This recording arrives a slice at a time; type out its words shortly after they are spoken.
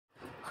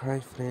Hi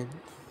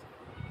friends,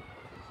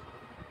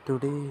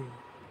 today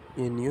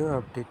a new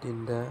update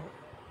in the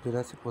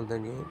Jurassic World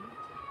game,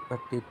 but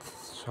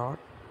it's short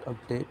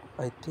update.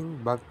 I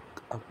think bug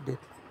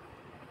update.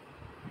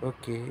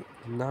 Okay,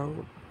 now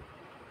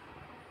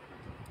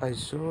I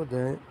show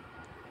the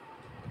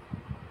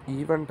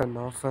event and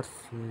offers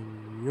a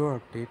new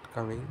update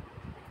coming.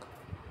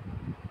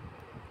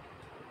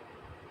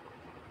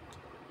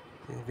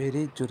 A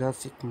very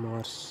Jurassic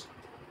March.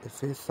 A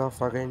face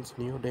off against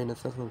new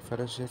dinosaurs and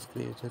ferocious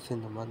creatures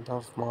in the month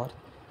of March.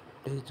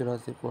 Play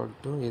Jurassic World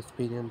to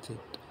experience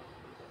it.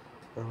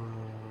 Uh,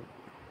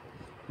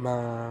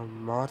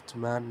 March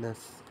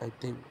Madness, I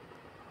think.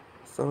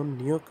 So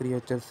new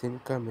creatures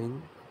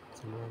incoming.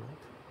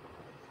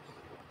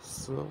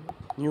 So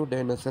new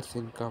dinosaurs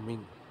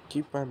incoming.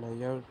 Keep an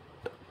eye out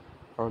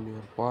on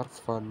your parks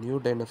for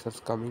new dinosaurs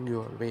coming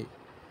your way.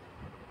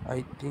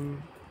 I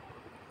think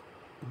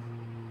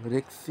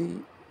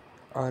Rexy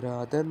or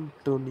other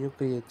two new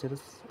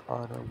creatures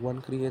or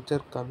one creature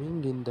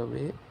coming in the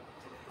way.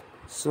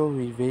 So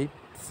we wait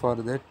for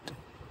that.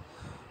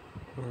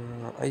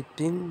 I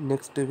think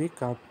next week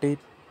update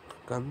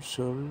comes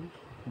soon.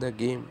 The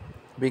game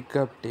big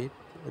update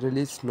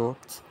release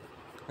notes.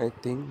 I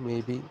think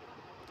maybe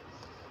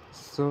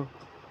so.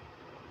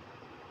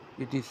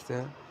 It is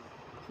the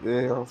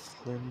way of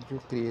the new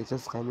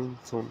creatures coming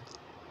soon.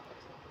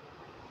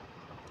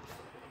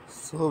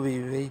 So we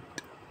wait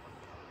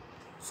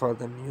for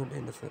the new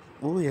dinosaurs.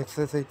 Who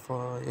excited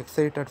for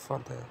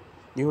the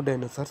new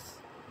dinosaurs?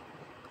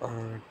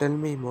 Tell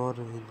me more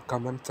in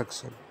comment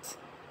sections.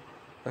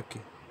 Okay.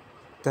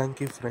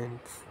 Thank you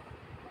friends.